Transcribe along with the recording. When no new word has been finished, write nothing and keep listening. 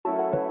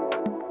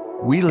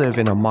We live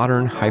in a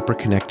modern,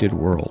 hyper-connected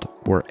world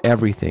where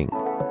everything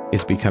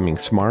is becoming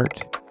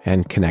smart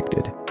and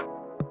connected.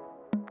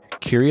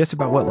 Curious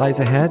about what lies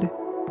ahead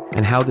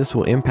and how this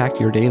will impact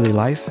your daily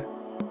life?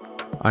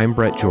 I'm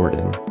Brett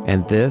Jordan,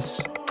 and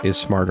this is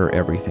Smarter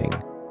Everything,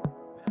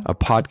 a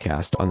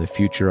podcast on the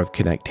future of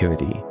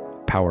connectivity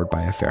powered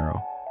by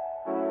Affero.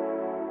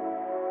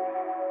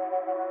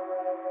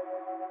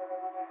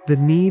 The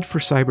need for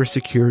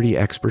cybersecurity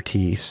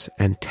expertise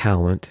and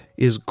talent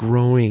is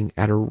growing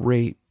at a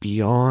rate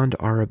beyond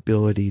our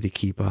ability to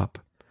keep up.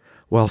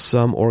 While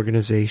some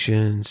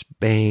organizations,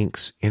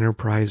 banks,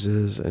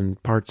 enterprises,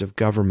 and parts of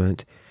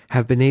government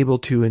have been able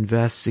to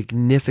invest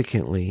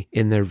significantly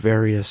in their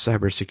various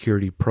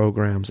cybersecurity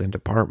programs and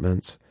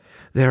departments,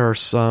 there are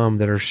some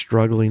that are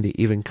struggling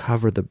to even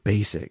cover the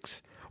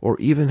basics or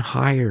even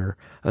hire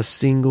a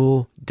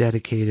single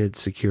dedicated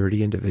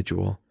security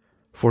individual.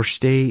 For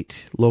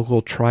state,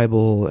 local,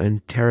 tribal,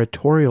 and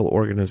territorial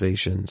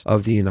organizations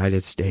of the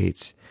United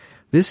States,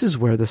 this is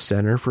where the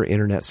Center for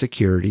Internet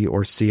Security,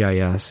 or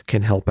CIS,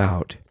 can help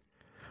out.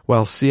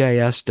 While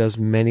CIS does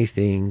many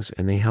things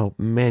and they help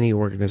many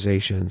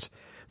organizations,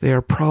 they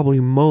are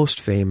probably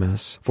most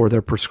famous for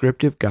their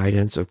prescriptive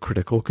guidance of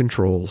critical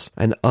controls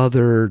and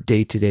other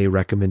day-to-day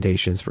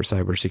recommendations for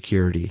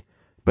cybersecurity.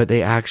 But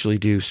they actually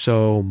do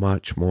so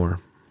much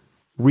more.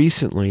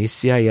 Recently,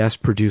 CIS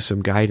produced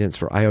some guidance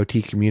for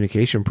IoT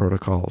communication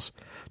protocols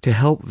to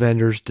help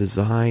vendors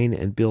design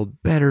and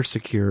build better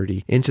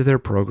security into their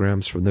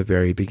programs from the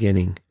very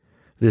beginning.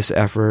 This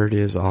effort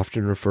is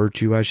often referred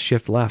to as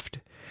shift left,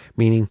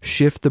 meaning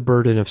shift the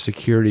burden of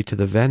security to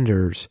the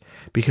vendors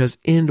because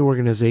end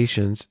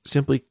organizations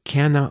simply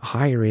cannot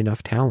hire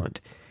enough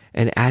talent,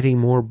 and adding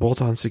more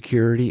bolt-on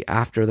security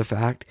after the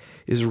fact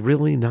is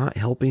really not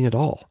helping at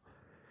all.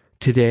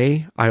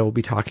 Today, I will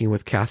be talking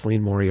with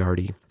Kathleen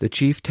Moriarty, the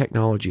Chief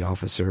Technology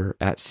Officer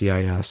at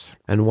CIS,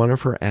 and one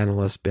of her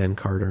analysts, Ben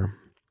Carter.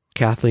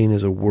 Kathleen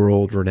is a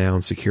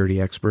world-renowned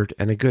security expert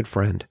and a good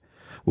friend.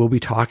 We'll be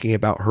talking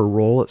about her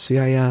role at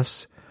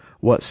CIS,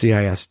 what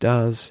CIS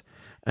does,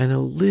 and a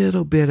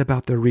little bit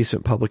about their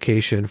recent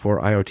publication for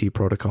IoT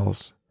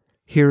protocols.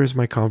 Here is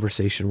my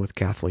conversation with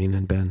Kathleen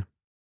and Ben.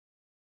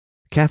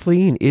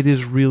 Kathleen, it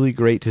is really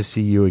great to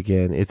see you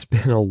again. It's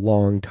been a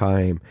long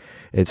time.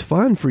 It's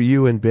fun for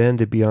you and Ben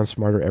to be on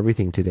Smarter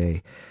Everything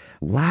today.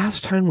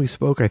 Last time we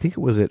spoke, I think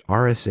it was at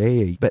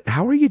RSA, but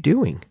how are you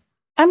doing?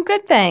 I'm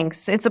good,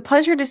 thanks. It's a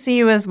pleasure to see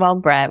you as well,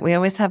 Brett. We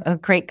always have a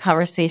great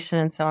conversation,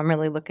 and so I'm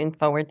really looking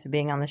forward to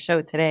being on the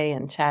show today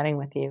and chatting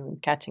with you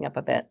and catching up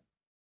a bit.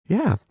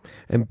 Yeah.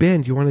 And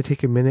Ben, do you want to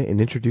take a minute and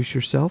introduce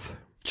yourself?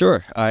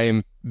 Sure.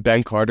 I'm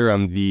Ben Carter.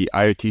 I'm the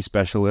IoT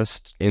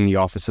specialist in the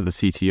office of the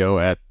CTO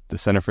at the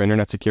Center for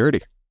Internet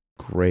Security.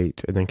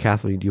 Great. And then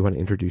Kathleen, do you want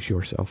to introduce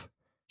yourself?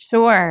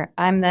 Sure.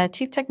 I'm the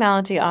Chief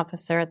Technology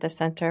Officer at the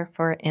Center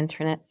for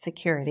Internet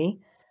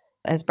Security.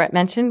 As Brett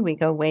mentioned, we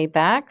go way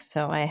back.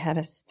 So I had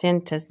a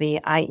stint as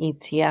the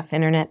IETF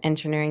Internet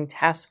Engineering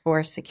Task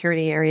Force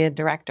Security Area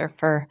Director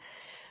for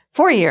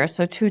 4 years,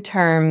 so 2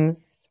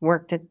 terms.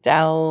 Worked at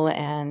Dell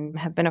and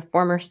have been a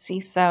former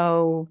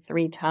CISO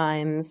 3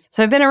 times.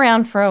 So I've been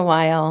around for a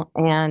while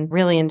and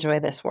really enjoy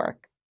this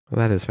work.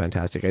 Well, that is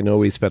fantastic. I know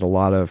we spent a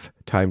lot of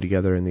time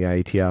together in the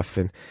IETF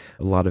and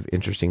a lot of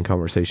interesting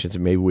conversations,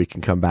 and maybe we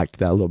can come back to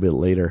that a little bit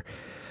later.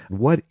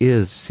 What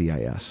is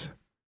CIS?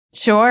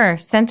 Sure.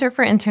 Center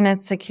for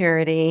Internet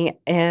Security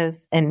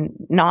is a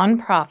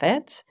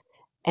nonprofit,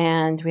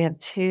 and we have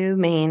 2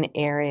 main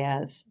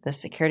areas: the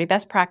security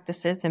best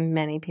practices, and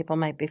many people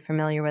might be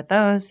familiar with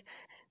those.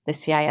 The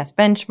CIS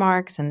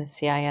benchmarks and the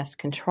CIS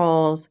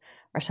controls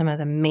are some of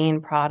the main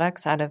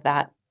products out of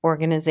that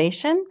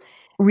organization,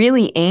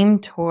 really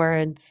aimed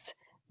towards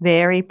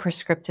very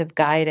prescriptive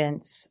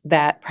guidance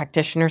that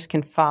practitioners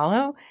can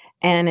follow,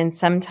 and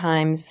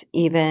sometimes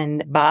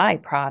even buy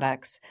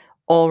products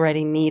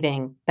already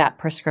meeting that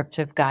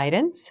prescriptive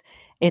guidance.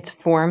 It's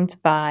formed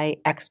by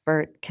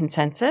expert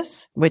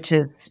consensus, which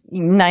is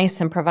nice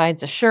and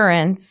provides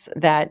assurance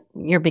that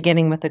you're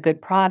beginning with a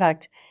good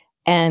product.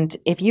 And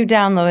if you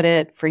download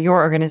it for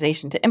your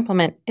organization to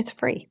implement, it's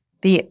free.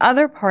 The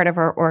other part of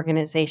our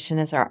organization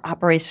is our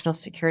Operational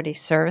Security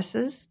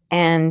Services,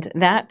 and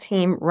that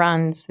team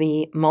runs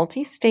the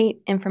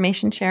Multi-State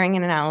Information Sharing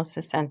and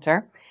Analysis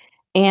Center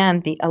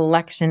and the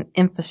Election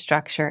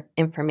Infrastructure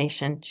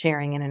Information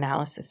Sharing and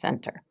Analysis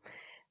Center.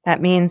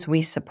 That means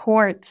we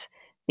support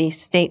the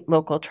state,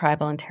 local,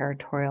 tribal, and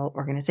territorial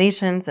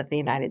organizations of the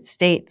United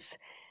States,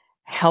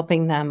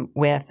 helping them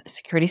with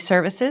security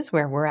services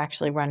where we're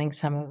actually running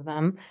some of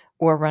them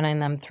or running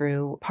them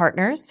through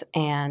partners.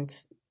 And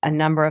a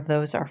number of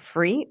those are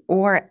free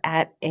or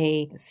at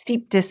a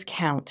steep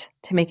discount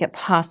to make it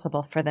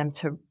possible for them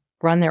to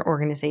run their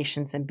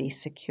organizations and be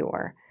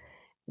secure.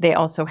 They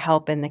also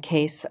help in the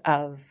case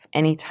of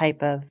any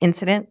type of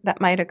incident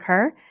that might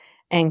occur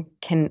and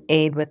can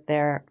aid with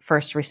their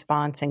first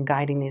response and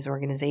guiding these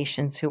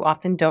organizations who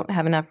often don't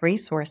have enough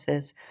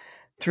resources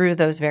through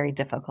those very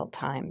difficult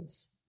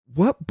times.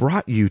 What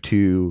brought you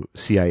to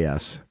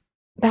CIS?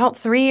 About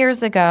 3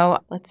 years ago,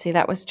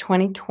 that was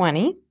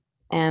 2020,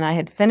 And I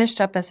had finished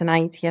up as an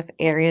IETF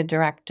area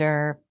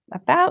director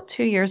about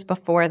 2 years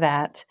before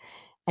that.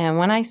 And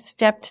when I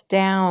stepped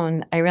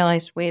down, I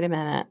realized, wait a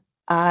minute,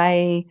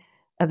 I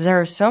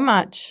observed so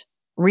much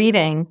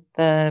reading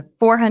the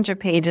 400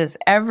 pages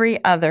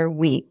every other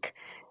week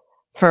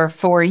for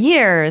 4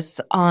 years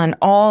on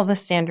all the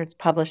standards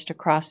published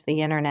across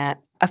the internet.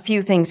 A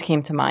few things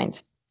came to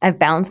mind. I've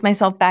balanced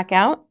myself back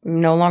out,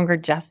 no longer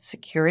just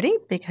security,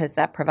 because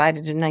that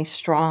provided a nice,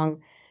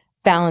 strong,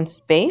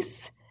 balanced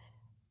base.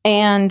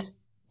 And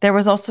there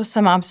was also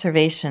some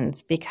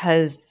observations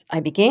because I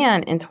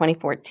began in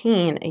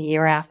 2014, a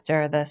year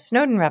after the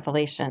Snowden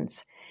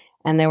revelations.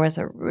 And there was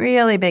a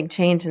really big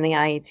change in the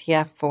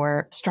IETF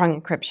for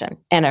strong encryption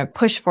and a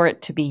push for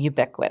it to be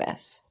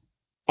ubiquitous.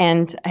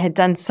 And I had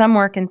done some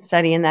work and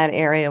study in that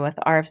area with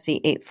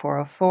RFC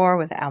 8404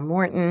 with Al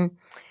Morton.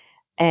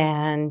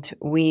 And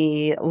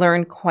we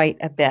learned quite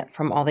a bit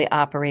from all the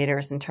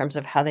operators in terms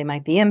of how they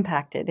might be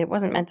impacted. It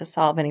wasn't meant to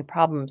solve any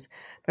problems,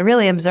 but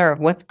really observe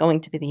what's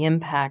going to be the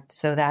impact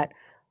so that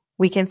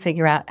we can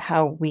figure out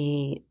how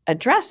we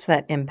address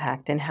that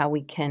impact and how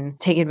we can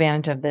take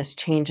advantage of this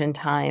change in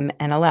time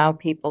and allow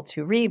people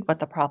to read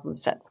what the problem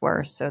sets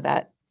were so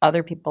that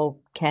other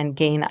people can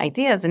gain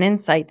ideas and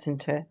insights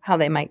into how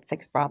they might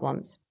fix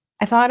problems.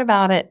 I thought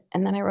about it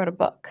and then I wrote a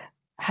book.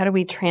 How do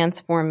we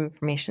transform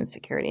information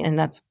security? And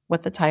that's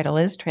what the title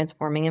is,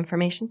 Transforming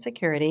Information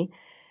Security,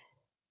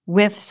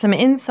 with some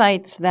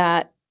insights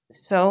that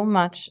so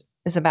much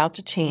is about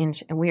to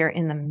change, and we are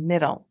in the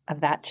middle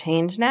of that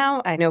change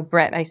now. I know,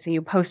 Brett, I see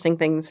you posting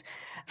things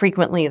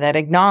frequently that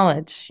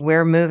acknowledge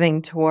we're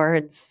moving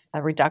towards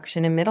a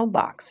reduction in middle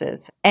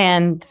boxes,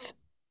 and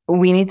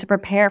we need to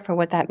prepare for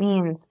what that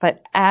means.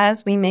 But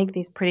as we make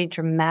these pretty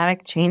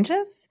dramatic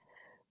changes,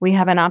 we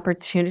have an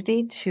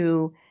opportunity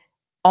to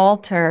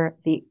alter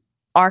the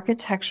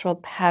architectural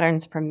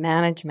patterns for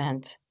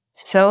management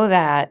so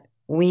that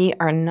we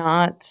are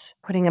not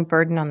putting a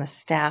burden on the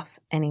staff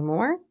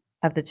anymore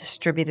of the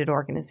distributed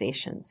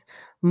organizations.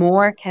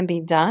 More can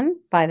be done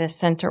by the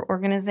center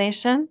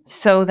organization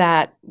so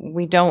that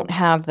we don't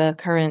have the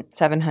current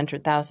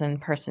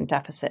 700,000 person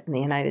deficit in the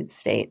United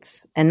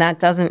States. And that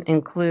doesn't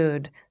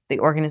include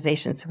the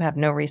organizations who have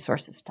no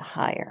resources to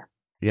hire.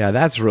 Yeah,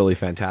 that's really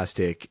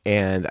fantastic.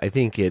 And I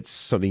think it's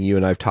something you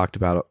and I've talked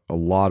about a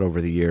lot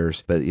over the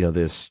years, but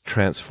this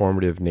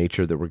transformative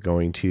nature that we're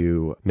going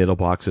to, middle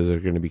boxes are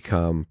going to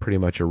become pretty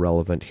much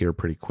irrelevant here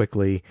pretty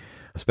quickly,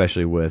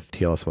 especially with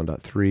TLS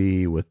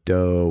 1.3, with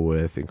DOE,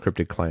 with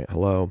encrypted client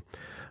hello.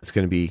 It's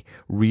going to be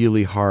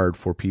really hard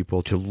for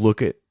people to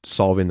look at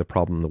solving the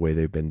problem the way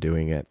they've been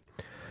doing it.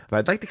 But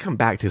I'd like to come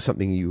back to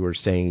something you were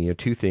saying,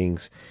 two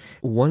things.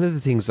 One of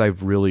the things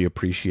I've really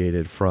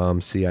appreciated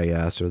from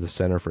CIS, or the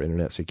Center for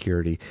Internet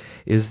Security,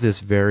 is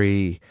this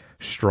very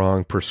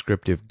strong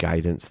prescriptive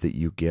guidance that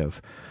you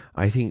give.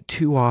 I think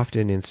too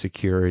often in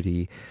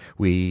security,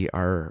 we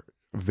are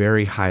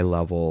very high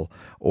level,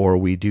 or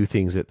we do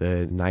things at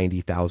the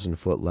 90,000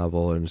 foot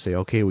level and say,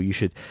 okay, well, you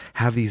should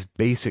have these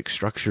basic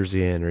structures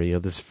in, or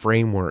this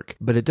framework,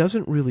 but it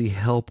doesn't really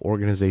help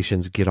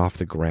organizations get off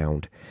the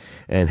ground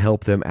and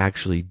help them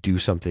actually do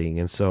something.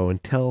 And so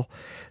until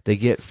they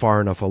get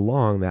far enough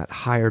along, that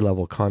higher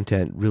level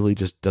content really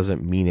just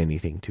doesn't mean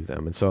anything to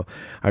them. And so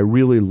I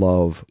really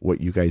love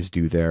what you guys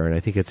do there, and I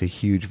think it's a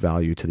huge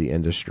value to the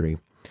industry.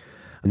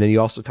 And then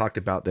you also talked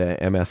about the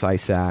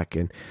MSISAC,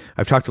 and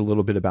I've talked a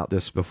little bit about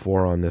this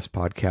before on this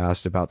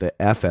podcast about the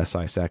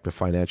FSISAC, the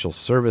Financial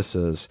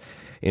Services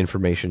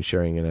Information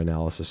Sharing and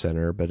Analysis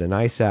Center. But an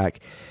ISAC,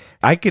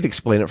 I could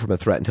explain it from a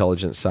threat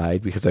intelligence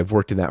side because I've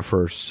worked in that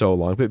for so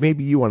long, but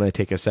maybe you want to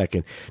take a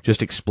second,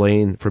 just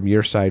explain from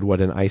your side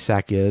what an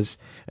ISAC is,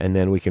 and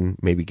then we can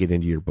maybe get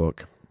into your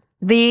book.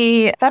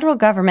 The federal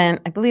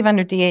government, I believe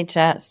under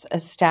DHS,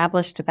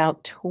 established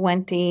about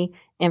 20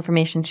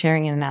 information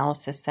sharing and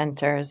analysis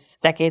centers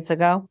decades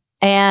ago.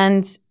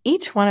 And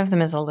each one of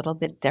them is a little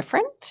bit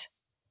different.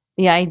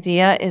 The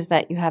idea is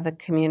that you have a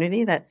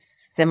community that's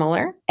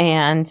similar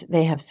and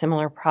they have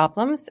similar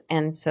problems.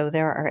 And so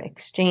there are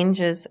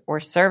exchanges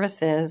or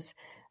services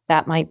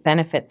that might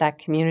benefit that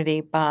community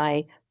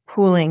by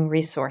pooling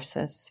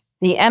resources.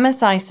 The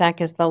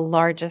MSISAC is the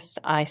largest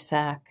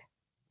ISAC.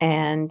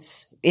 And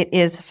it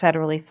is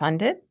federally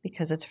funded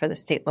because it's for the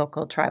state,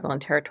 local, tribal, and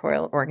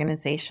territorial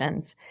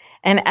organizations.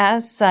 And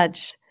as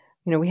such,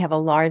 we have a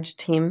large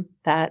team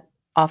that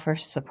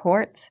offers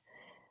support.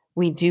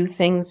 We do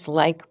things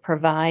like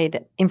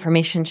provide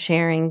information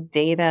sharing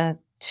data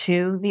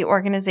to the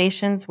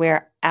organizations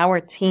where our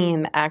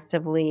team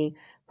actively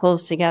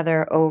pulls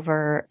together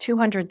over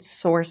 200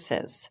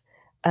 sources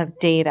of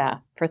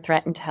data for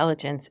threat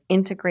intelligence,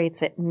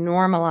 integrates it,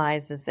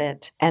 normalizes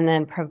it, and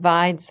then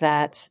provides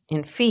that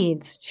in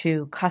feeds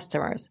to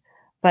customers.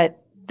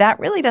 But that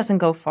really doesn't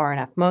go far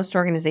enough. Most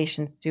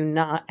organizations do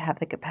not have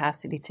the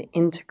capacity to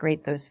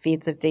integrate those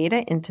feeds of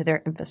data into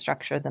their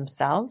infrastructure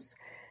themselves.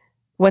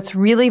 What's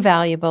really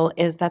valuable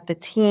is that the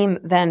team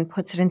then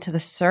puts it into the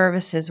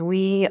services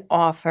we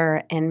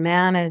offer and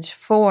manage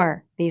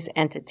for these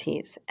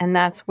entities. And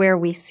that's where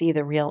we see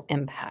the real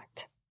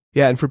impact.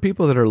 Yeah, and for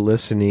people that are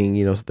listening,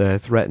 the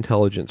threat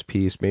intelligence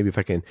piece, maybe if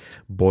I can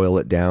boil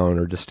it down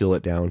or distill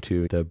it down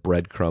to the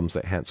breadcrumbs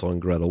that Hansel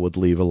and Gretel would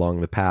leave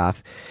along the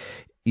path.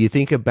 You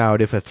think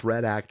about if a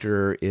threat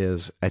actor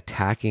is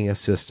attacking a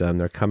system,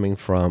 they're coming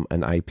from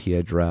an IP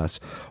address,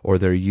 or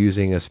they're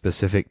using a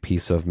specific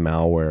piece of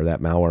malware.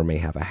 That malware may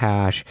have a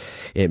hash,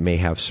 it may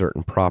have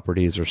certain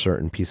properties or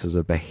certain pieces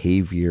of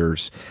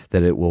behaviors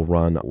that it will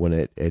run when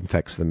it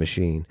infects the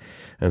machine.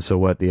 And so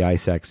what the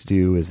ISACs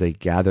do is they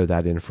gather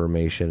that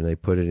information, they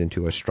put it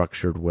into a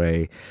structured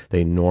way,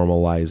 they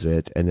normalize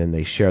it, and then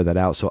they share that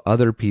out so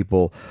other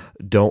people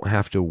don't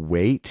have to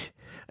wait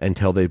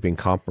until they've been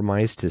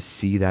compromised to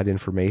see that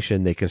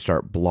information. They can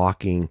start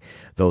blocking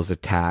those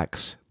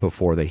attacks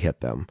before they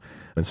hit them.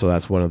 And so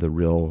that's one of the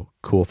real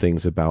cool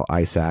things about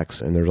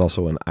ISACs. And there's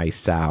also an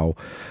ISAO,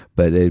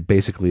 but it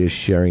basically is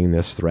sharing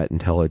this threat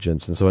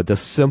intelligence. And so at the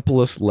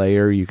simplest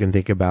layer, you can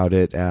think about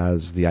it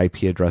as the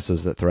IP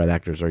addresses that threat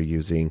actors are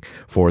using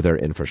for their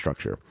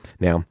infrastructure.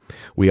 Now,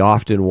 we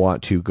often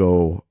want to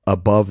go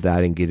above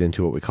that and get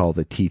into what we call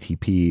the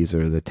TTPs,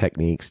 or the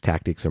techniques,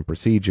 tactics, and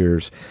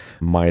procedures.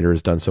 MITRE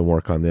has done some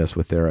work on this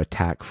with their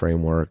attack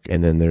framework.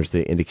 And then there's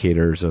the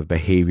indicators of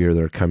behavior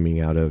that are coming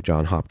out of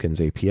Johns Hopkins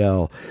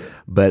APL.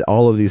 But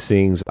all of these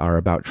things are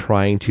about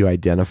trying to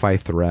identify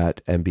threat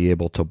and be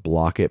able to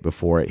block it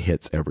before it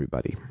hits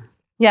everybody.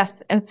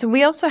 Yes. And so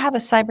we also have a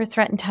cyber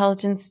threat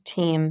intelligence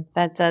team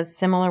that does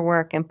similar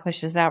work and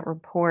pushes out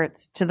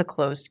reports to the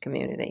closed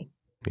community.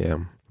 Yeah.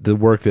 The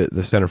work that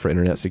the Center for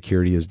Internet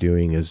Security is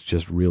doing is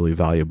just really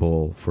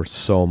valuable for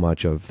so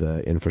much of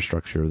the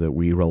infrastructure that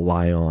we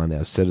rely on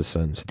as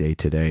citizens day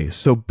to day.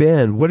 So,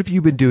 Ben, what have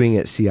you been doing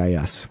at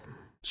CIS?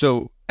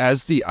 So,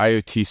 as the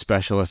IoT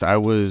specialist, I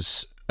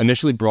was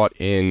initially brought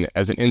in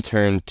as an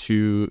intern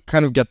to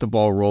kind of get the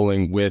ball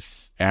rolling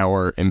with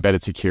our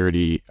embedded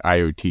security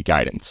IoT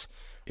guidance.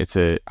 It's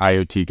a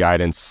IoT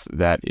guidance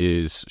that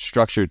is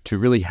structured to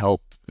really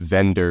help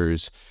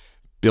vendors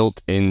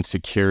build in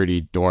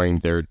security during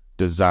their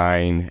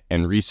design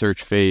and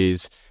research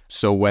phase.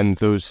 So when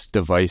those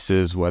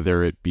devices,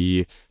 whether it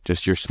be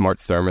just your smart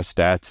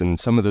thermostats and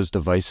some of those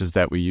devices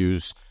that we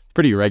use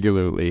pretty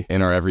regularly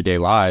in our everyday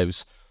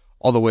lives,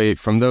 all the way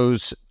from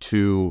those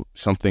to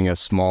something as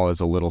small as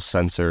a little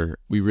sensor,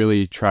 we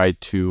really tried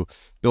to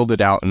build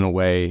it out in a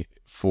way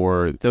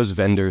for those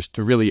vendors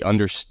to really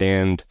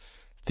understand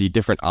the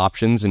different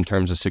options in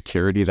terms of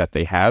security that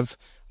they have.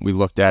 We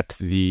looked at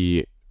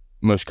the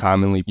most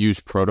commonly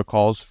used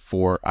protocols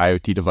for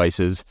IoT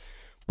devices,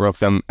 broke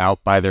them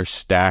out by their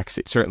stacks.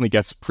 It certainly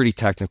gets pretty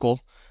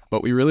technical,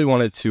 but we really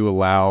wanted to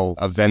allow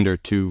a vendor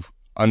to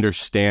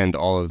understand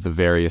all of the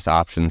various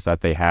options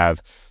that they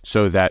have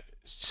so that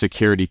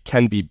security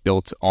can be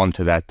built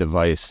onto that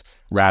device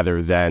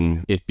rather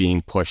than it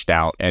being pushed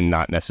out and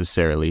not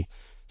necessarily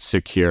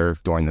secure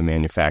during the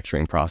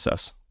manufacturing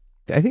process.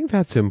 I think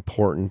that's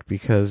important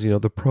because,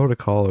 the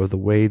protocol or the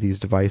way these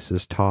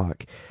devices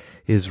talk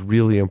is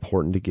really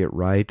important to get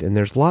right. And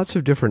there's lots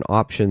of different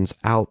options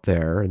out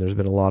there. And there's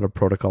been a lot of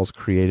protocols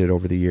created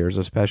over the years,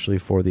 especially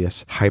for the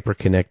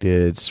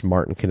hyper-connected,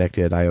 smart and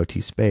connected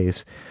IoT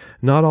space.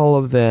 Not all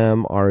of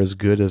them are as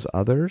good as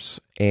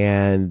others,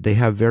 and they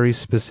have very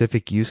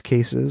specific use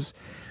cases.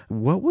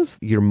 What was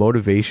your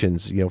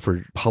motivations,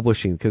 for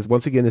publishing? Because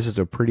once again, this is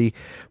a pretty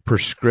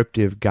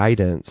prescriptive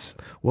guidance.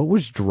 What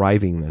was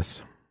driving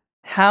this?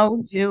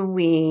 How do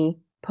we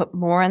put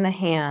more in the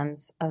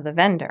hands of the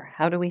vendor?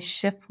 How do we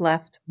shift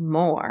left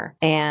more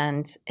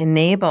and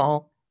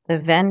enable the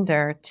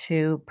vendor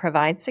to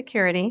provide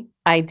security,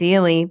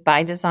 ideally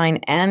by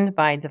design and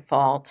by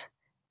default,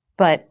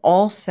 but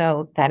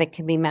also that it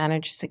can be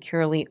managed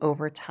securely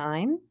over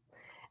time?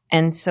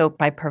 And so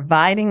by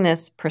providing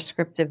this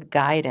prescriptive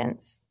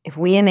guidance, if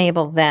we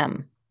enable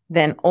them,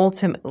 then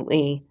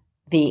ultimately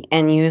the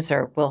end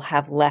user will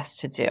have less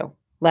to do,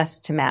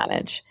 less to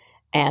manage.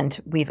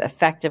 And we've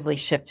effectively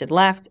shifted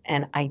left.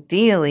 And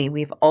ideally,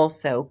 we've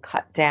also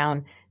cut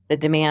down the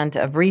demand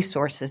of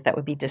resources that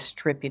would be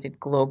distributed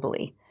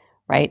globally,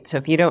 right? So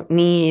if you don't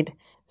need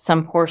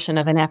some portion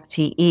of an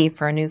FTE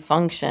for a new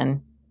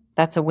function,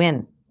 that's a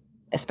win,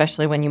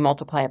 especially when you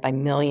multiply it by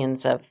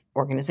millions of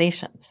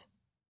organizations.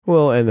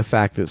 Well, and the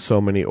fact that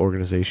so many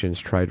organizations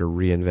try to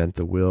reinvent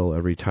the wheel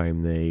every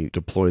time they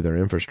deploy their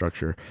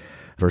infrastructure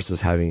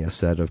versus having a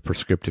set of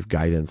prescriptive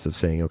guidance of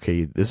saying,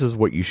 okay, this is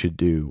what you should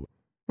do.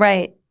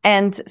 Right.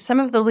 And some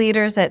of the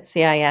leaders at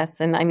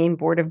CIS, and I mean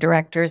board of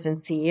directors and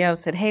CEO,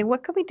 said, hey,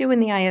 what could we do in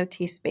the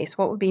IoT space?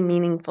 What would be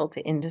meaningful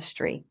to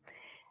industry?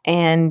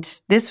 And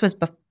this was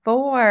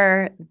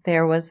before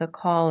there was a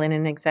call in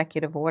an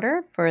executive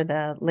order for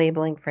the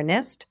labeling for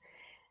NIST.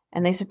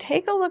 And they said,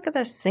 take a look at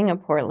the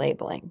Singapore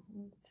labeling.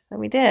 So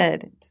we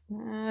did. We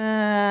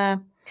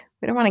don't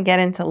want to get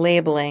into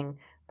labeling,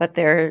 but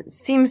there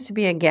seems to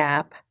be a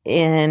gap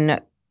in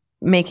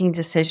making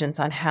decisions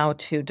on how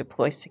to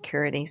deploy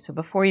security. So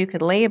before you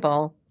could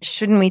label,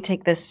 shouldn't we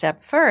take this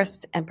step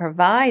first and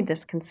provide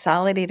this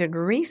consolidated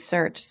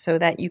research so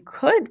that you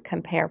could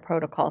compare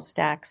protocol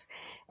stacks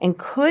and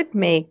could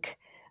make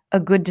a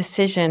good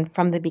decision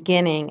from the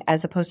beginning,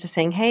 as opposed to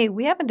saying, hey,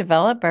 we have a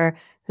developer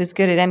who's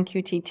good at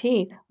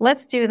MQTT.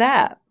 Let's do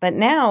that. But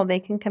now they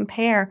can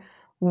compare,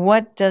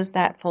 what does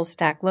that full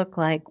stack look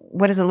like?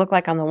 What does it look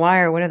like on the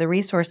wire? What are the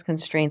resource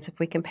constraints if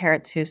we compare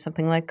it to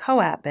something like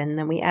CoAP, and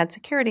then we add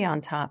security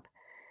on top,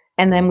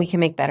 and then we can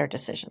make better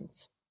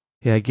decisions.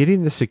 Yeah,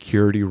 getting the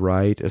security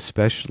right,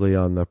 especially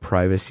on the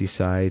privacy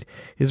side,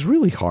 is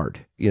really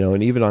hard.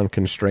 And even on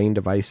constrained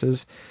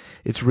devices,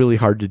 it's really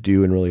hard to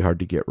do and really hard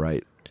to get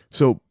right.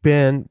 So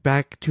Ben,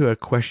 back to a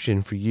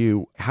question for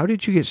you. How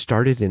did you get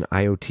started in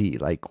IoT?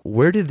 Like,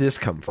 where did this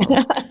come from?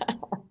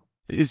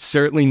 It's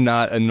certainly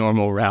not a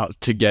normal route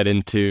to get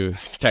into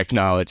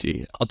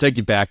technology. I'll take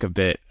you back a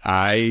bit.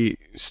 I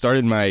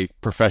started my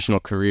professional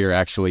career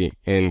actually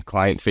in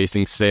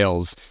client-facing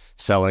sales,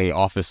 selling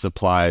office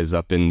supplies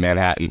up in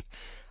Manhattan.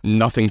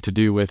 Nothing to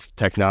do with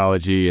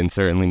technology and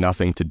certainly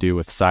nothing to do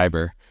with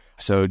cyber.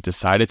 So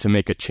decided to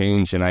make a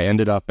change, and I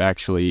ended up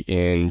actually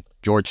in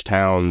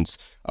Georgetown's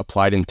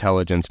Applied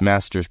Intelligence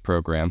Master's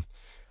program.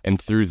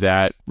 And through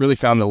that, really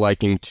found a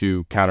liking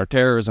to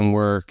counterterrorism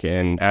work.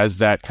 And as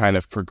that kind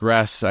of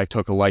progressed, I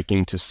took a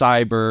liking to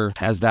cyber.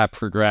 As that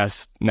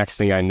progressed, next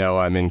thing I know,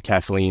 I'm in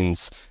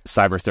Kathleen's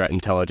cyber threat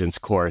intelligence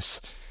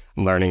course,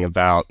 learning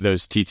about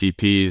those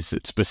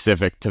TTPs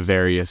specific to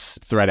various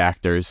threat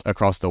actors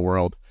across the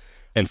world.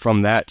 And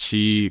from that,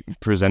 she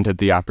presented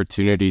the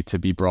opportunity to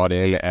be brought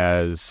in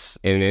as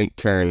an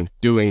intern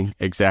doing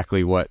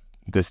exactly what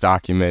this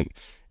document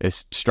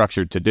is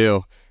structured to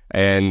do.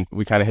 And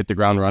we kind of hit the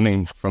ground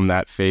running from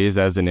that phase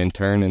as an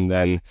intern. And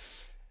then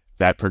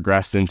that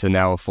progressed into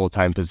now a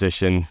full-time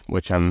position,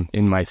 which I'm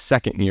in my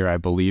second year, I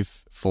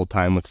believe,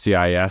 full-time with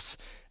CIS.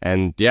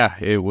 And yeah,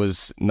 it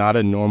was not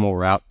a normal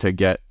route to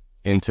get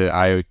into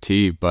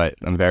IoT, but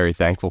I'm very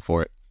thankful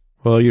for it.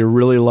 Well, you're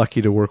really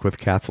lucky to work with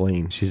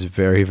Kathleen. She's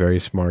very, very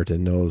smart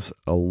and knows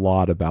a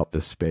lot about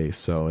this space.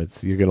 So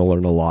you're going to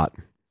learn a lot.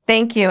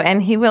 Thank you.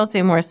 And he will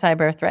do more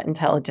cyber threat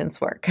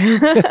intelligence work.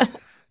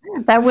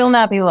 That will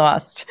not be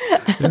lost.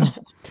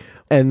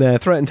 And the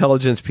threat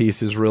intelligence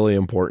piece is really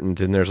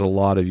important, and there's a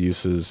lot of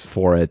uses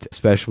for it,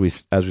 especially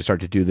as we start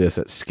to do this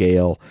at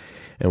scale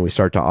and we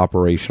start to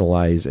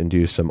operationalize and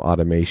do some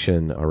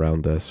automation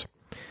around this.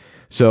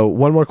 So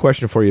one more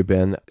question for you,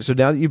 Ben. So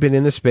now that you've been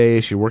in the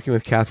space, you're working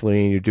with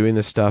Kathleen, you're doing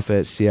this stuff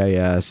at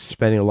CIS,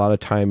 spending a lot of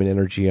time and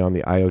energy on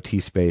the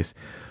IoT space,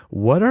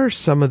 what are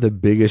some of the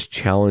biggest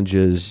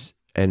challenges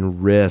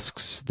and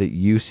risks that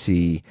you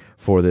see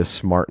for this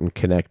smart and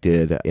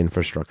connected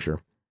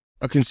infrastructure?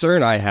 A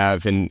concern I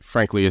have, and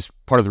frankly is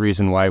part of the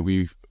reason why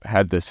we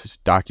had this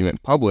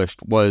document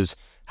published, was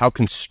how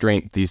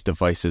constrained these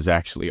devices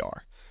actually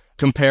are.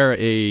 Compare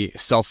a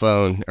cell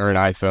phone or an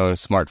iPhone,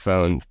 a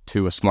smartphone,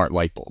 to a smart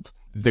light bulb.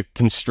 The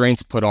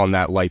constraints put on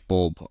that light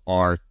bulb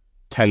are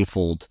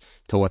tenfold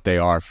to what they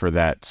are for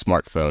that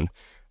smartphone.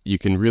 You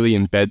can really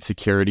embed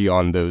security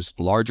on those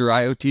larger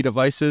IoT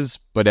devices,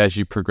 but as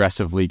you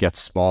progressively get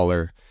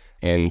smaller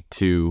and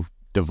to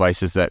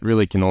devices that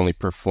really can only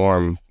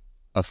perform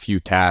a few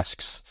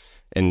tasks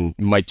and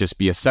might just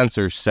be a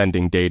sensor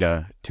sending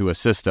data to a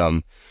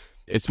system,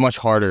 it's much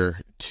harder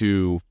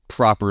to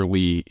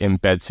properly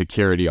embed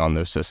security on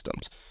those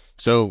systems.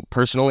 So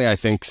personally, I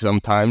think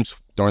sometimes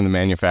during the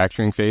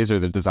manufacturing phase or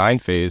the design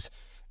phase,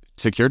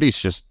 security is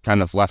just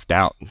kind of left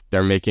out.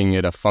 They're making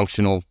it a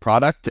functional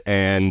product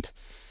and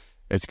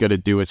it's going to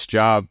do its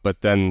job,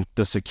 but then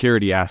the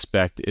security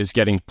aspect is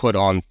getting put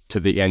on to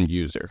the end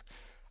user.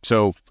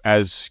 So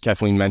as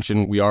Kathleen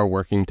mentioned, we are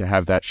working to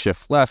have that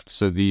shift left.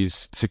 So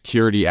these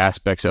security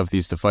aspects of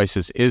these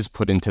devices is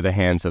put into the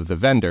hands of the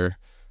vendor.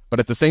 But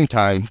at the same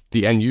time,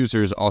 the end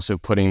user is also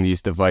putting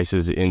these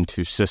devices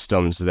into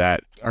systems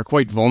that are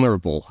quite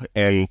vulnerable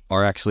and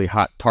are actually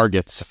hot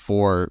targets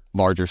for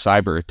larger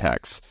cyber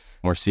attacks.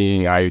 We're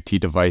seeing IoT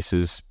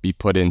devices be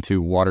put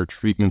into water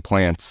treatment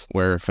plants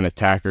where if an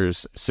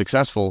attacker's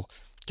successful,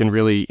 can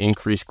really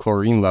increase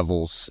chlorine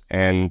levels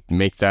and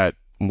make that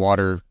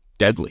water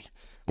deadly.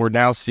 We're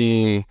now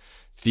seeing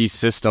these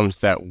systems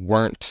that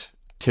weren't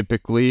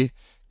typically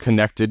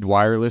connected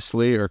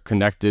wirelessly or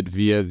connected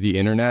via the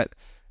internet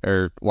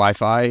or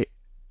Wi-Fi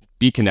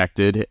be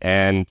connected,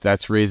 and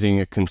that's raising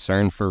a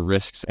concern for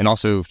risks and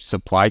also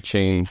supply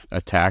chain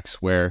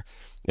attacks where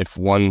if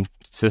one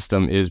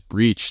system is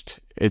breached,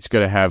 it's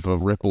going to have a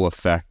ripple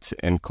effect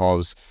and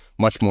cause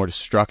much more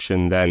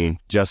destruction than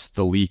just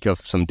the leak of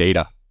some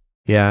data.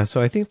 Yeah, so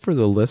I think for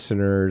the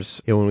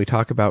listeners, when we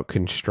talk about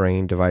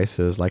constrained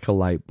devices like a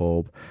light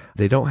bulb,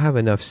 they don't have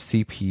enough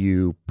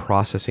CPU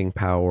processing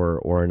power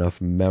or enough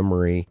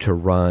memory to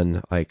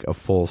run like a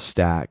full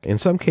stack. In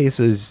some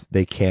cases,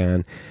 they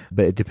can,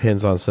 but it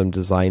depends on some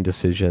design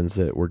decisions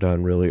that were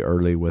done really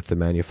early with the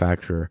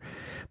manufacturer.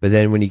 But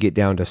then when you get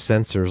down to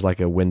sensors like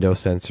a window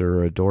sensor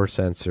or a door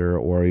sensor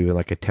or even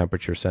like a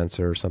temperature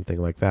sensor or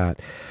something like that,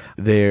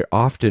 they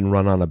often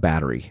run on a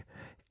battery.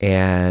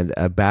 And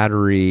a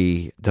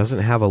battery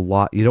doesn't have a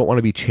lot. You don't want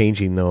to be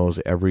changing those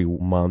every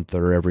month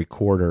or every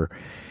quarter.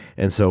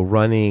 And so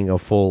running a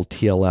full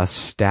TLS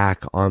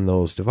stack on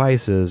those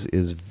devices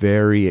is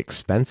very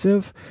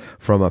expensive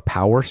from a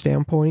power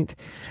standpoint.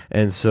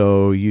 And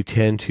so you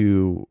tend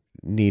to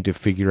need to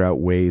figure out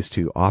ways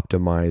to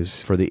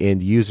optimize for the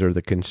end user,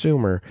 the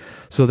consumer,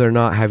 so they're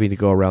not having to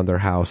go around their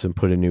house and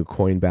put a new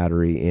coin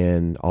battery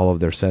in all of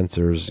their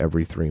sensors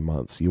every 3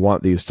 months. You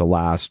want these to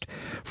last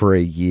for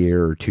a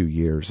year or 2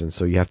 years. And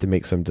so you have to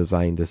make some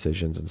design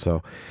decisions. And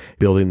so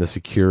building the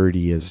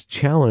security is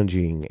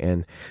challenging.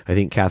 And I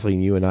think,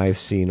 Kathleen, you and I have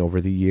seen over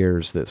the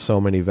years that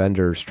so many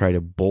vendors try to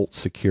bolt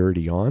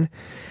security on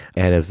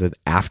and as an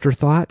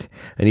afterthought.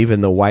 And even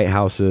the White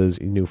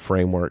House's new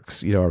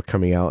frameworks, are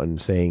coming out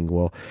and saying,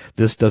 well,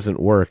 this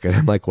doesn't work. And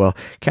I'm like, well,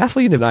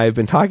 Kathleen and I have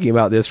been talking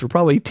about this for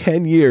probably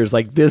 10 years.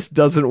 Like, this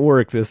doesn't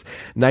work. This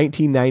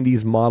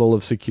 1990s model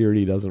of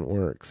security doesn't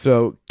work.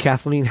 So,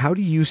 Kathleen, how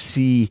do you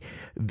see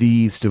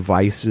these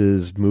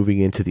devices moving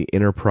into the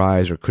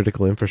enterprise or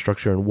critical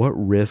infrastructure, and what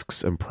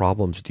risks and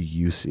problems do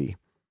you see?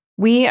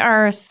 We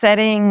are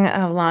setting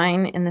a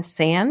line in the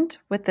sand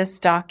with this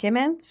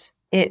document.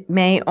 It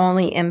may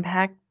only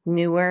impact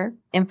newer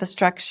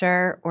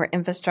infrastructure or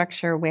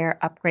infrastructure where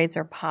upgrades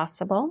are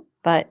possible.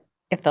 But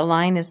if the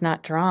line is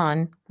not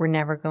drawn, we're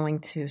never going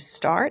to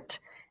start.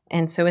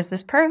 And so is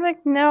this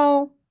perfect?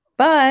 No.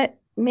 But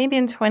maybe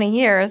in 20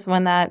 years,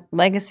 when that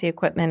legacy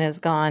equipment is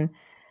gone,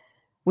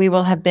 we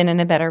will have been in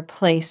a better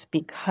place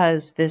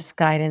because this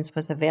guidance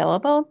was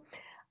available.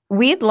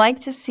 We'd like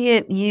to see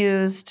it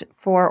used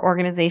for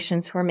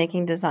organizations who are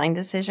making design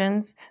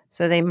decisions.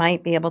 So they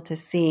might be able to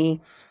see,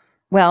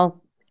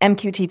 well,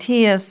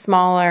 MQTT is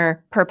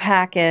smaller per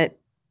packet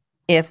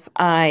if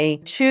I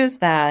choose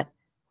that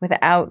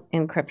without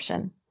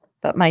encryption.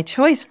 But my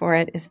choice for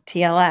it is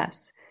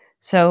TLS.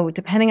 So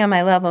depending on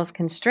my level of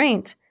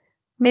constraint,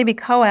 maybe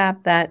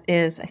CoAP that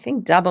is, I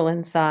think, double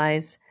in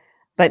size,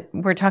 but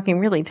we're talking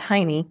really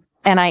tiny.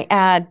 And I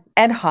add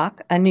ad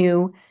hoc, a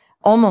new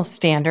almost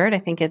standard. I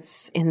think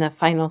it's in the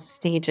final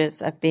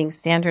stages of being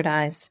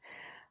standardized.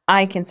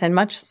 I can send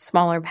much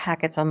smaller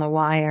packets on the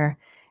wire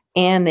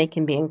and they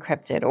can be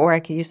encrypted. Or I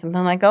could use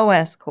something like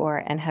OS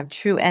Core and have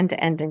true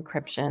end-to-end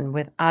encryption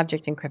with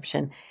object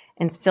encryption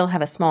and still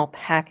have a small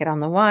packet on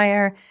the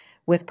wire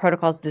with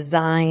protocols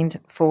designed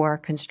for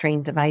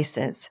constrained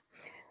devices.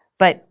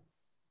 But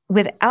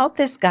without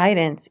this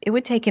guidance, it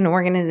would take an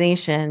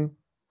organization,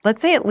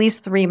 let's say at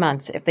least 3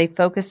 months, if they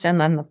focused in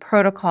on the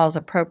protocols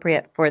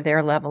appropriate for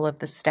their level of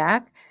the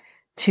stack,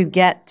 to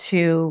get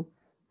to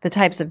the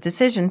types of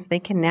decisions they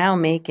can now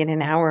make in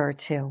an hour or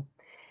two.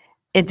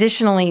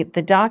 Additionally,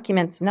 the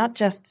document's not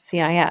just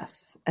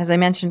CIS. As I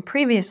mentioned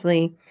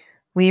previously,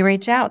 we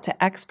reach out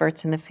to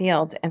experts in the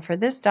field. And for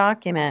this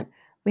document,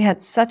 we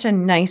had such a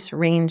nice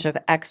range of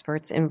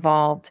experts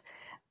involved.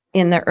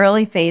 In the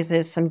early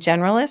phases, some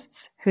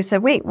generalists who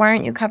said, wait, why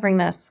aren't you covering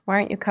this? Why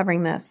aren't you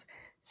covering this?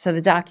 So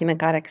the document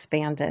got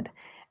expanded.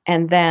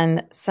 And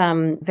then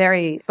some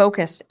very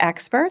focused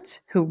experts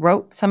who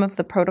wrote some of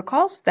the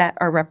protocols that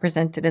are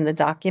represented in the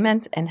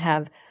document and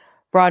have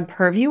broad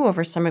purview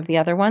over some of the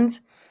other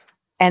ones.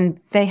 And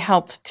they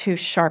helped to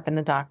sharpen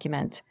the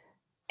document.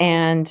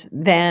 And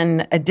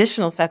then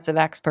additional sets of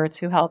experts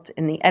who helped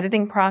in the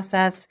editing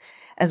process,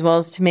 as well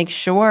as to make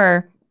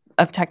sure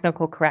of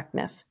technical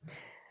correctness.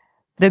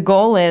 The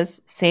goal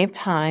is save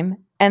time.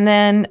 And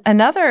then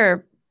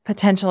another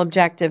potential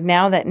objective,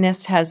 now that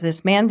NIST has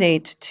this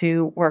mandate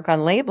to work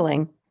on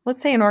labeling,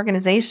 let's say an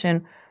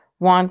organization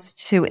wants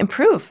to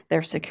improve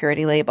their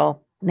security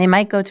label. They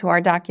might go to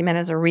our document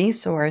as a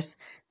resource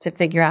to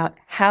figure out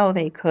how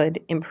they could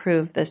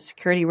improve the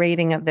security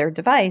rating of their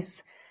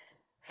device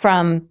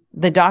from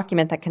the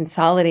document that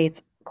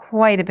consolidates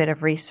quite a bit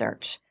of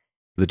research.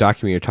 The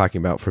document you're talking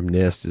about from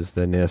NIST is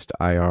the NIST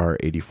IR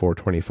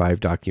 8425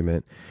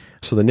 document.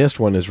 So the NIST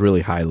one is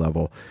really high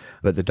level,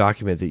 but the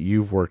document that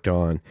you've worked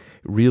on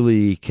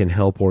really can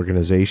help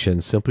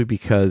organizations simply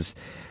because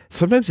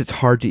sometimes it's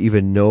hard to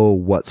even know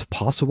what's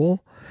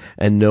possible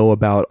and know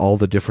about all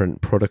the different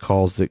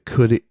protocols that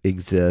could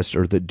exist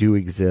or that do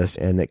exist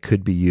and that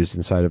could be used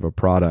inside of a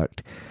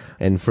product.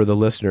 And for the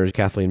listeners,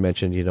 Kathleen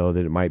mentioned,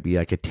 that it might be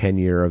like a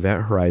 10-year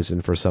event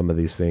horizon for some of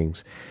these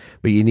things.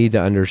 But you need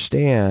to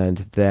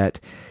understand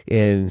that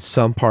in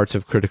some parts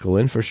of critical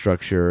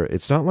infrastructure,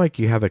 it's not like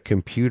you have a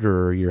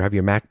computer or you have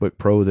your MacBook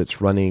Pro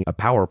that's running a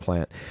power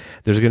plant.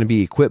 There's going to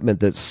be equipment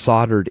that's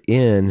soldered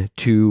in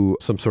to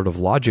some sort of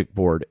logic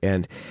board.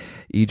 And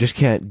you just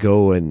can't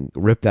go and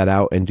rip that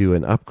out and do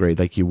an upgrade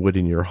like you would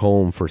in your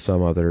home for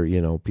some other,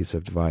 piece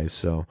of device.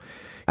 So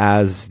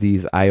as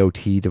these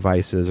IoT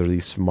devices or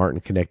these smart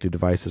and connected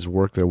devices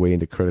work their way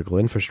into critical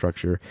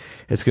infrastructure,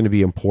 it's going to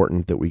be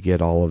important that we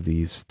get all of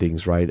these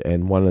things right.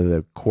 And one of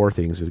the core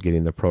things is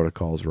getting the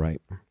protocols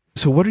right.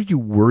 So what are you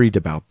worried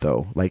about,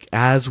 though? Like,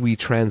 as we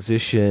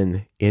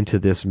transition into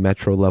this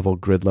metro level,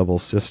 grid level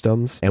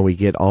systems, and we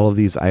get all of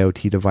these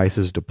IoT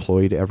devices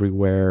deployed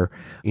everywhere,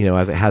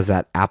 as it has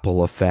that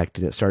Apple effect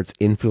and it starts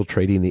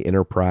infiltrating the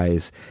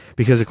enterprise,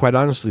 because quite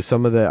honestly,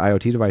 some of the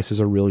IoT devices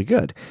are really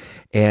good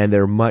and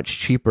they're much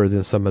cheaper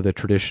than some of the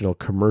traditional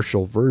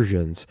commercial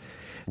versions.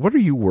 What are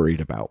you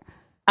worried about?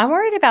 I'm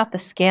worried about the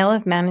scale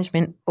of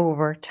management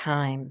over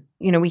time.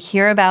 We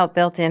hear about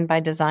built in by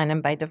design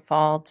and by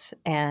default,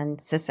 and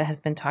CISA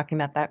has been talking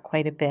about that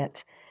quite a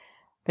bit.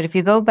 But if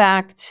you go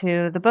back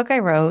to the book I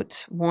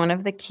wrote, one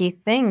of the key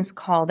things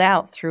called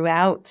out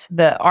throughout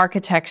the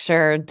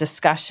architecture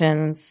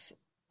discussions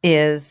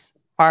is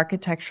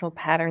architectural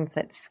patterns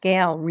that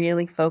scale,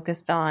 really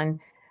focused on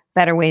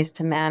better ways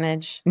to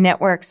manage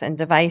networks and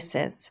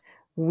devices.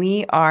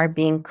 We are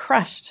being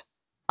crushed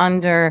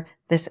under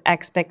this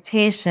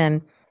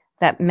expectation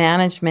that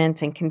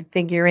management and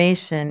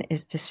configuration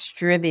is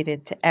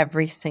distributed to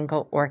every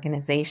single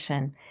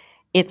organization.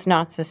 It's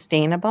not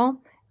sustainable.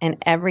 And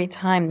every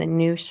time the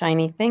new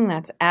shiny thing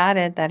that's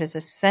added that is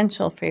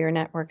essential for your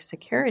network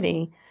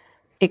security,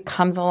 it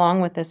comes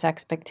along with this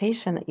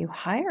expectation that you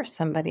hire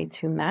somebody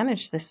to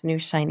manage this new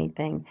shiny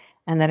thing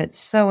and that it's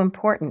so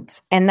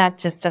important. And that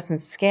just doesn't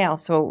scale.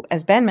 So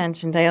as Ben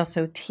mentioned, I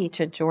also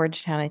teach at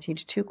Georgetown. I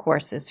teach 2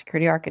 courses,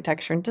 security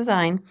architecture and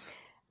design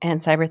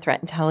and cyber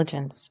threat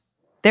intelligence.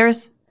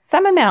 There's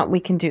some amount we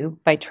can do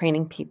by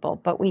training people,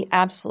 but we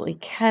absolutely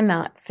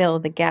cannot fill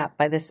the gap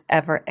by this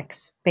ever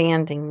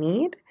expanding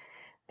need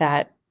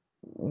that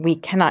we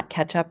cannot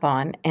catch up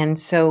on. And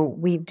so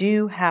we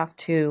do have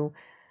to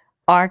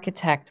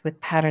architect with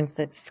patterns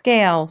that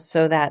scale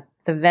so that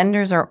the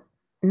vendors are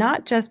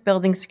not just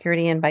building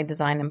security in by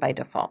design and by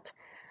default,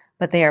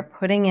 but they are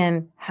putting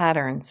in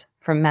patterns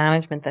for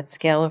management that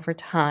scale over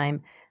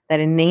time that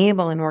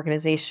enable an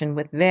organization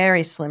with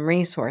very slim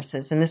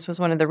resources. And this was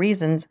one of the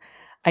reasons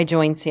I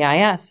joined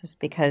CIS, is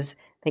because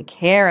they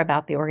care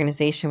about the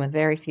organization with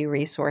very few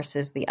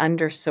resources, the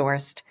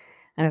undersourced.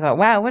 And I thought,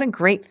 wow, what a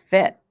great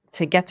fit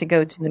to get to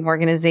go to an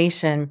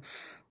organization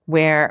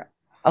where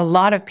a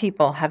lot of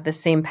people have the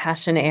same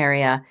passion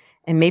area,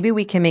 and maybe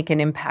we can make an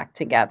impact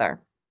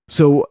together.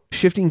 So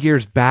shifting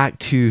gears back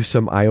to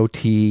some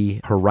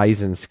IoT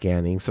horizon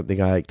scanning, something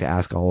I like to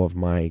ask all of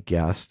my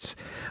guests,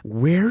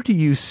 where do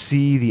you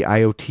see the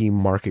IoT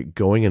market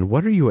going and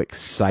what are you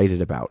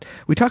excited about?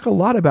 We talk a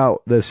lot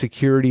about the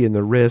security and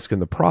the risk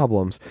and the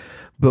problems,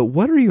 but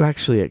what are you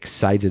actually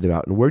excited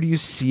about and where do you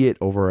see it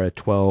over a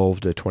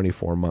 12 to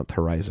 24 month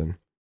horizon?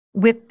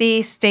 With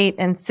the state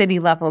and city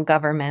level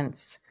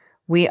governments,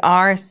 we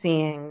are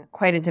seeing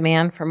quite a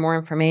demand for more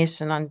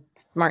information on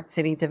smart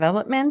city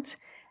development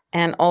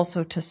and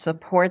also to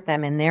support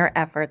them in their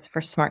efforts for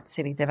smart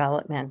city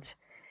development.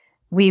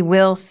 We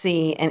will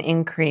see an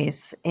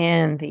increase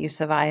in the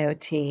use of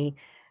IoT.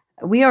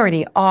 We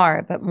already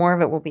are, but more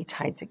of it will be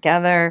tied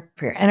together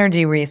for your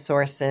energy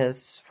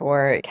resources,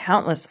 for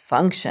countless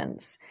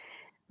functions.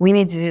 We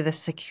need to do this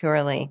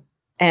securely.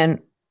 And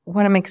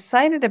what I'm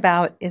excited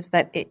about is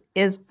that it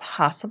is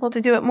possible to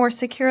do it more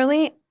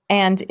securely.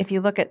 And if you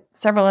look at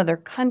several other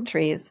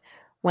countries,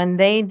 when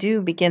they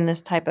do begin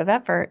this type of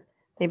effort,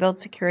 they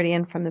build security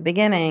in from the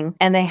beginning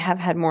and they have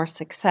had more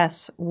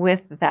success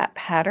with that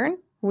pattern.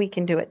 We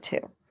can do it too.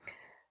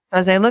 So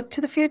as I look to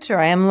the future,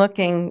 I am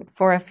looking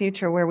for a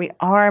future where we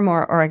are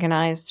more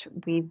organized.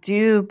 We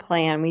do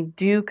plan, we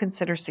do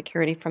consider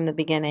security from the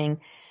beginning.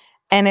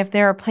 And if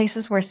there are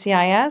places where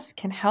CIS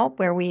can help,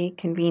 where we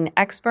convene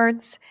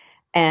experts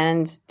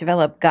and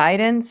develop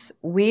guidance,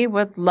 we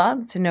would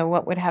love to know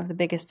what would have the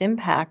biggest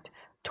impact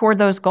toward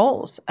those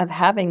goals of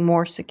having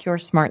more secure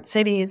smart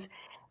cities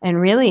and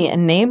really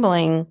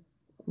enabling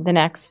the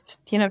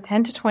next,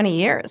 10 to 20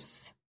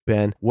 years.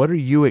 Ben, what are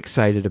you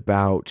excited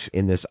about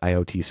in this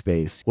IoT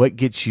space? What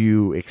gets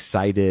you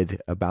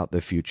excited about the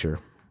future?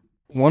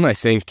 One, I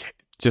think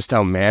just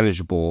how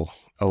manageable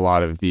a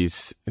lot of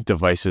these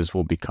devices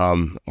will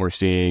become. We're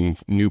seeing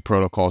new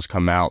protocols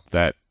come out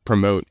that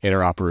promote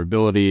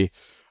interoperability.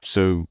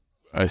 So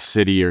a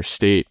city or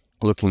state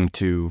looking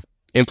to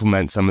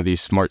implement some of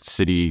these smart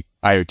city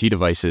IoT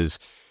devices,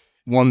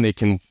 one, they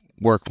can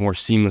work more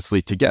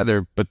seamlessly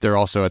together, but they're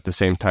also at the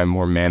same time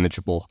more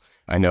manageable.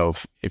 I know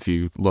if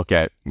you look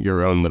at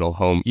your own little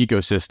home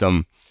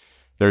ecosystem,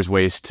 there's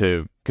ways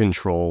to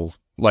control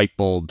light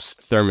bulbs,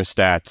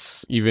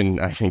 thermostats, even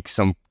I think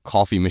some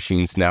coffee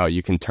machines now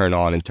you can turn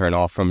on and turn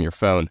off from your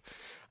phone.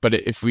 But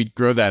if we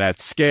grow that at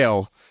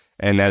scale,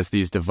 and as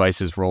these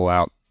devices roll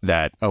out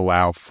that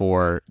allow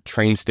for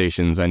train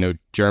stations, I know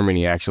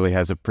Germany actually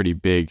has a pretty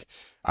big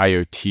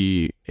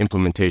IoT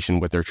implementation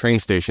with their train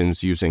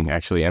stations using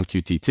actually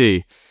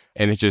MQTT.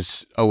 And it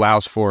just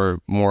allows for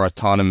more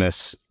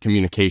autonomous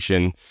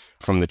communication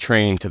from the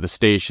train to the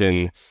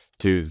station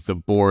to the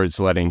boards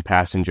letting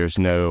passengers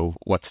know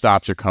what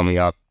stops are coming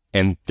up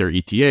and their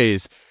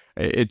ETAs.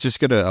 It's just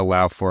going to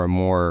allow for a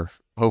more,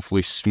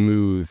 hopefully,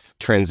 smooth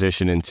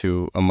transition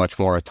into a much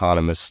more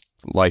autonomous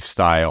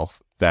lifestyle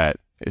that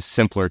is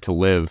simpler to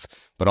live,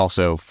 but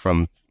also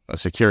from a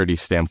security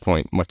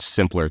standpoint, much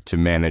simpler to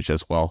manage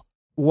as well.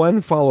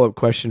 One follow-up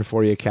question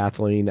for you,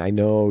 Kathleen. I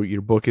know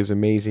your book is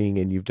amazing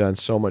and you've done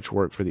so much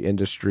work for the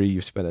industry.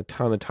 You've spent a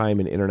ton of time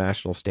in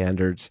international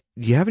standards.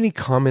 Do you have any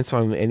comments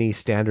on any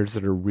standards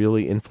that are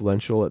really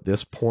influential at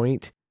this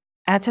point?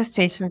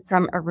 Attestation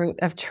from a root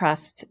of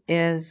trust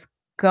is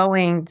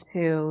going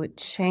to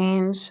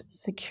change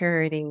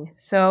security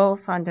so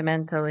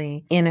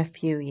fundamentally in a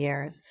few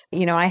years.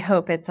 I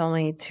hope it's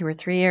only 2 or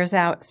 3 years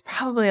out. It's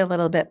probably a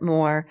little bit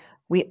more.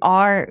 We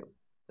are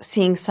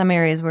seeing some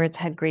areas where it's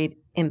had great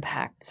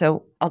impact.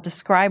 So I'll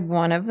describe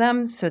one of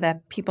them so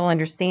that people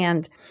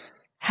understand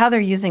how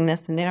they're using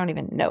this and they don't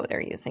even know they're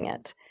using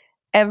it.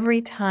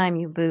 Every time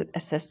you boot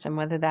a system,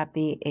 whether that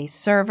be a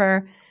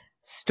server,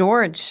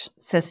 storage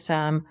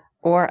system,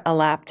 or a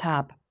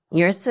laptop,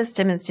 your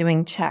system is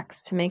doing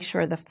checks to make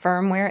sure the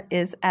firmware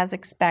is as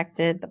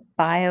expected, the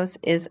BIOS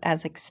is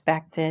as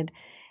expected,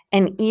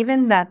 and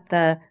even that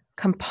the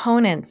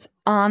components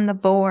on the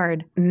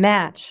board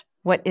match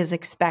what is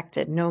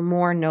expected, no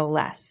more, no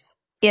less.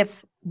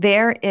 If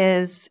there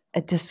is a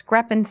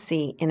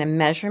discrepancy in a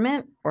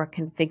measurement or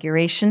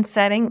configuration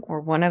setting or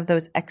one of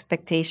those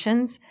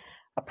expectations,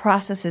 a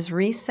process is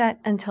reset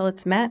until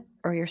it's met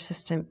or your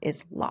system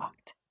is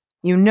locked.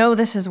 You know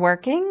this is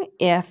working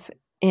if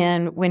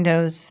in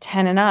Windows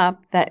 10 and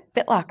up that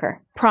BitLocker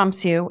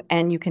prompts you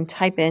and you can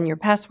type in your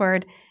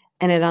password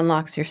and it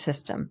unlocks your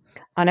system.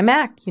 On a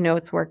Mac, you know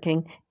it's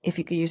working if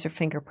you could use your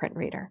fingerprint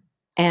reader.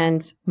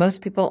 And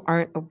most people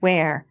aren't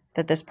aware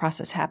that this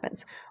process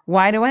happens.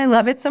 Why do I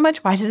love it so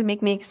much? Why does it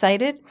make me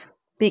excited?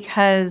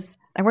 Because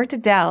I worked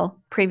at Dell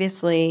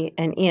previously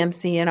in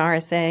EMC and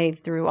RSA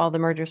through all the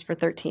mergers for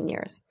 13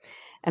 years.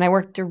 And I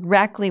worked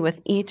directly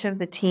with each of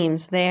the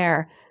teams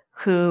there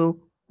who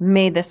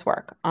made this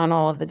work on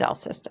all of the Dell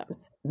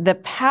systems. The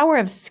power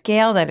of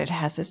scale that it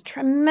has is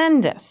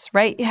tremendous,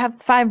 right? You have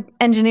 5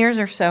 engineers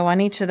or so on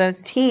each of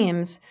those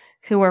teams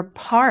who are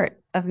part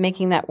of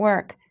making that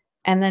work.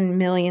 And then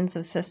millions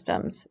of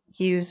systems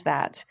use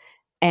that.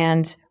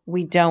 And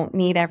we don't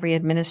need every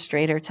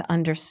administrator to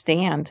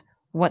understand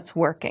what's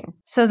working.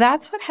 So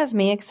that's what has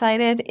me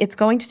excited. It's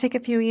going to take a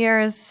few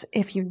years.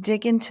 If you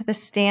dig into the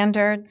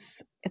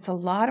standards, it's a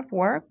lot of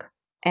work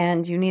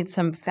and you need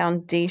some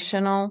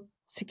foundational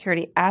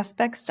security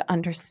aspects to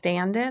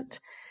understand it.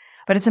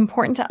 But it's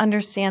important to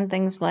understand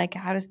things like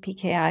how does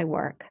PKI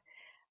work?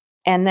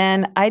 And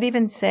then I'd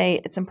even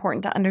say it's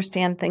important to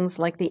understand things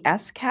like the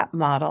SCAP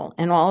model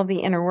and all of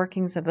the inner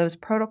workings of those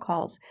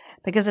protocols,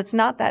 because it's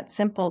not that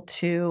simple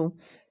to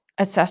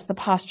assess the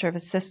posture of a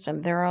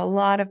system. There are a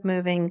lot of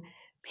moving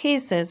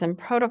pieces and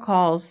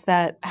protocols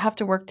that have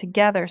to work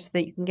together so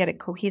that you can get a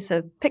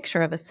cohesive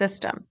picture of a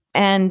system.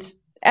 And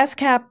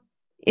SCAP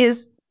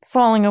is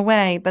falling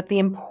away, but the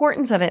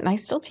importance of it, and I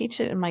still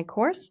teach it in my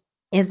course,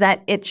 is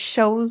that it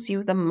shows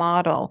you the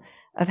model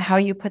of how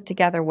you put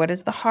together what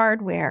is the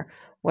hardware,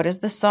 what is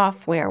the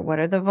software, what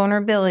are the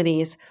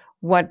vulnerabilities,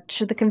 what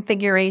should the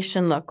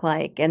configuration look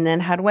like, and then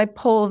how do I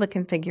pull the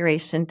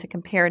configuration to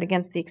compare it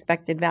against the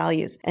expected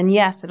values. And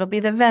yes, it'll be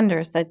the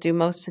vendors that do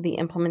most of the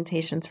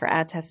implementations for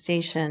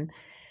attestation.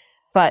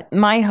 But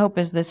my hope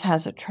is this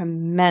has a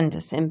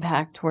tremendous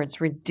impact towards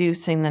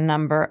reducing the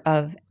number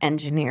of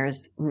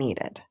engineers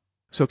needed.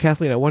 So,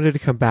 Kathleen, I wanted to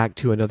come back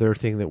to another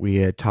thing that we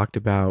had talked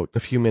about a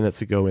few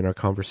minutes ago in our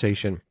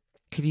conversation.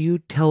 Could you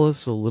tell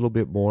us a little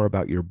bit more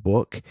about your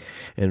book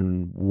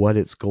and what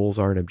its goals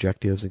are and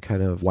objectives and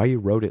kind of why you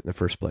wrote it in the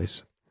first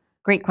place?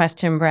 Great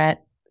question,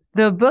 Brett.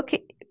 The book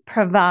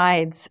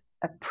provides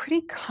a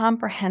pretty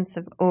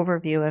comprehensive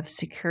overview of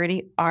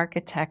security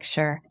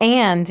architecture,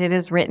 and it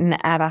is written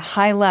at a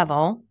high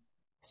level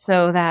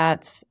so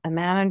that a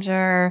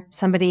manager,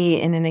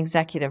 somebody in an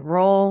executive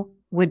role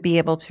would be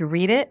able to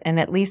read it and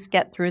at least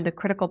get through the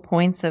critical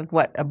points of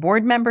what a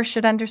board member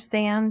should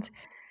understand.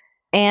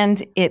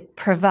 And it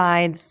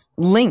provides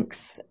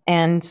links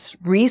and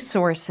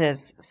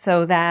resources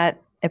so that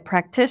a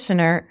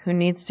practitioner who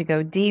needs to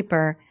go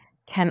deeper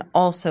can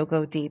also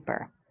go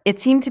deeper. It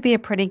seemed to be a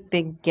pretty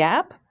big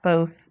gap,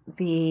 both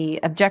the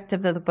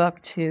objective of the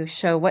book to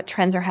show what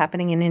trends are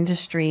happening in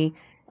industry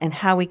and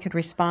how we could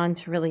respond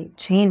to really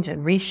change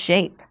and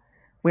reshape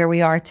where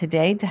we are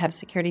today to have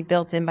security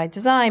built in by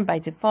design, by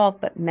default,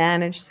 but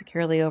managed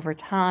securely over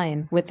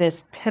time with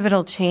this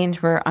pivotal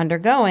change we're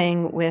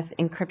undergoing with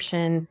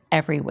encryption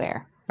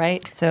everywhere,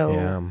 right? So,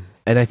 yeah.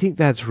 And I think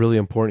that's really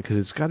important because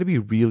it's got to be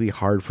really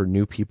hard for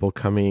new people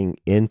coming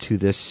into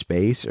this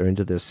space or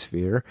into this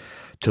sphere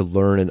to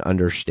learn and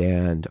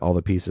understand all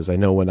the pieces. I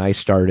know when I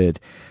started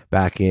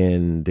back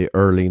in the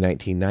early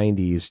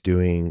 1990s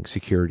doing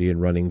security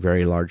and running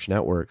very large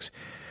networks,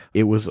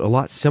 it was a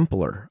lot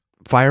simpler.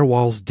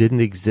 Firewalls didn't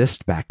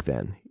exist back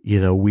then.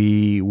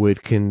 We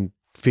would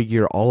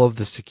configure all of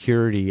the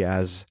security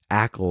as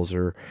ACLs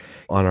or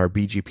on our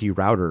BGP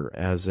router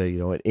as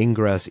an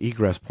ingress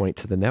egress point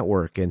to the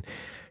network, and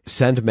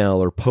SendMail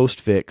or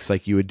Postfix,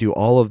 like you would do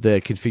all of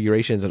the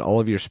configurations and all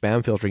of your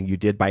spam filtering you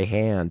did by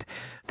hand.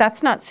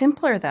 That's not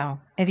simpler though.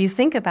 If you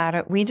think about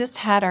it, we just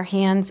had our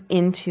hands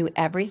into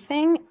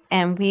everything,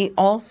 and we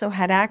also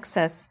had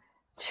access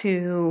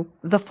to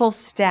the full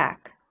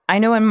stack. I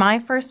know in my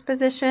first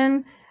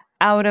position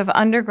out of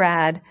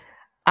undergrad,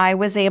 I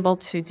was able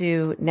to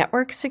do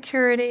network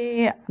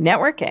security,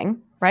 networking,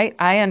 right?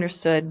 I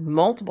understood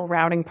multiple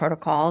routing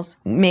protocols,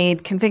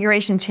 made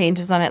configuration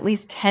changes on at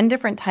least 10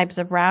 different types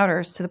of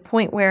routers to the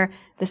point where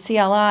the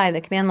CLI,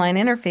 the command line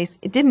interface,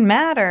 it didn't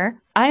matter.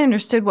 I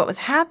understood what was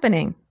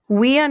happening.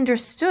 We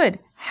understood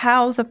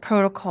how the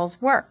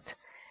protocols worked.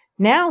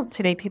 Now,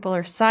 today, people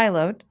are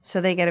siloed, so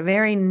they get a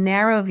very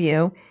narrow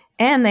view,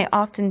 and they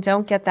often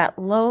don't get that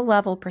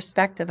low-level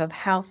perspective of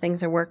how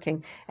things are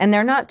working. And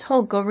they're not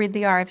told, go read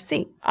the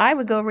RFC. I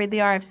would go read the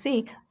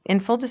RFC, in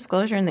full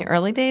disclosure, in the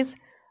early days,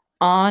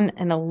 on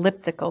an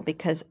elliptical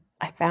because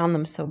I found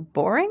them so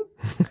boring,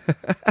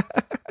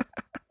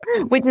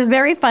 which is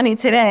very funny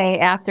today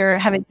after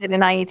having been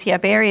an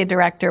IETF area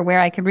director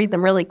where I could read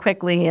them really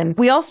quickly. And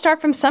we all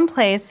start from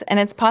someplace, and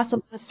it's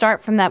possible to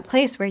start from that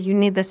place where you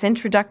need this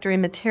introductory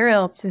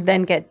material to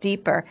then get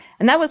deeper.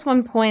 And that was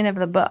one point of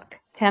the book.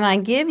 Can I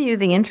give you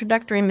the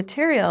introductory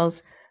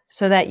materials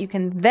so that you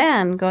can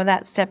then go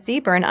that step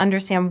deeper and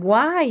understand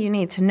why you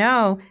need to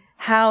know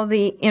how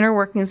the inner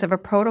workings of a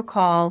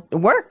protocol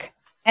work?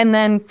 And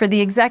then for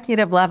the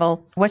executive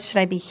level, what should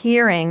I be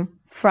hearing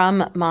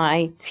from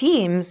my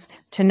teams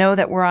to know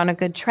that we're on a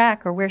good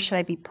track, or where should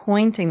I be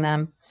pointing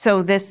them?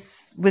 So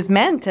this was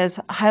meant as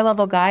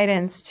high-level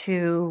guidance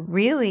to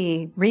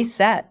really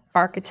reset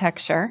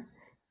architecture,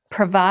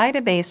 provide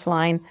a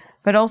baseline,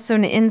 but also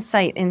an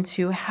insight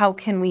into how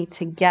can we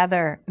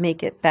together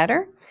make it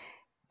better.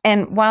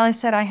 And while I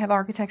said I have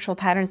architectural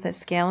patterns that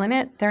scale in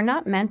it, they're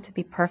not meant to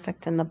be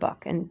perfect in the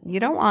book. And you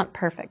don't want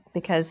perfect,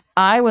 because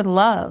I would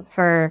love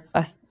for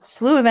a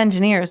slew of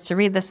engineers to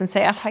read this and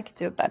say, oh, I could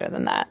do it better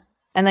than that,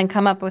 and then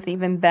come up with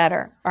even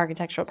better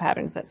architectural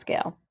patterns that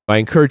scale. I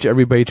encourage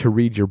everybody to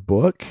read your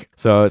book.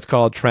 So it's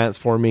called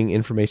Transforming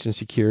Information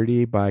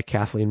Security by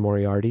Kathleen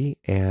Moriarty.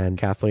 And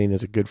Kathleen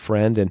is a good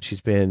friend, and she's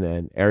been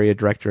an area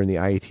director in the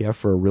IETF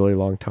for a really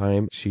long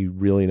time. She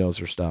really knows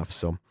her stuff.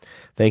 So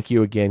thank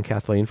you again,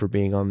 Kathleen, for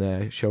being on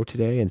the show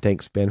today. And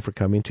thanks, Ben, for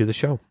coming to the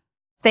show.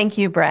 Thank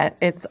you, Brett.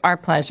 It's our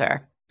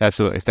pleasure.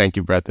 Absolutely. Thank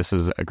you, Brett. This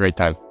was a great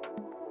time.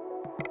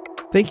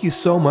 Thank you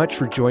so much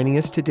for joining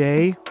us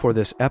today for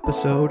this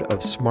episode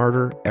of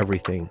Smarter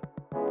Everything.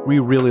 We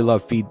really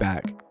love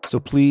feedback, so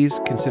please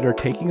consider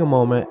taking a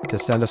moment to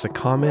send us a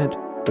comment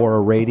or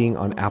a rating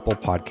on Apple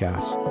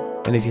Podcasts.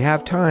 And if you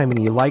have time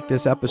and you like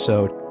this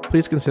episode,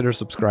 please consider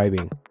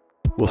subscribing.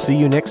 We'll see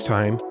you next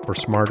time for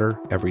Smarter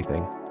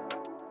Everything.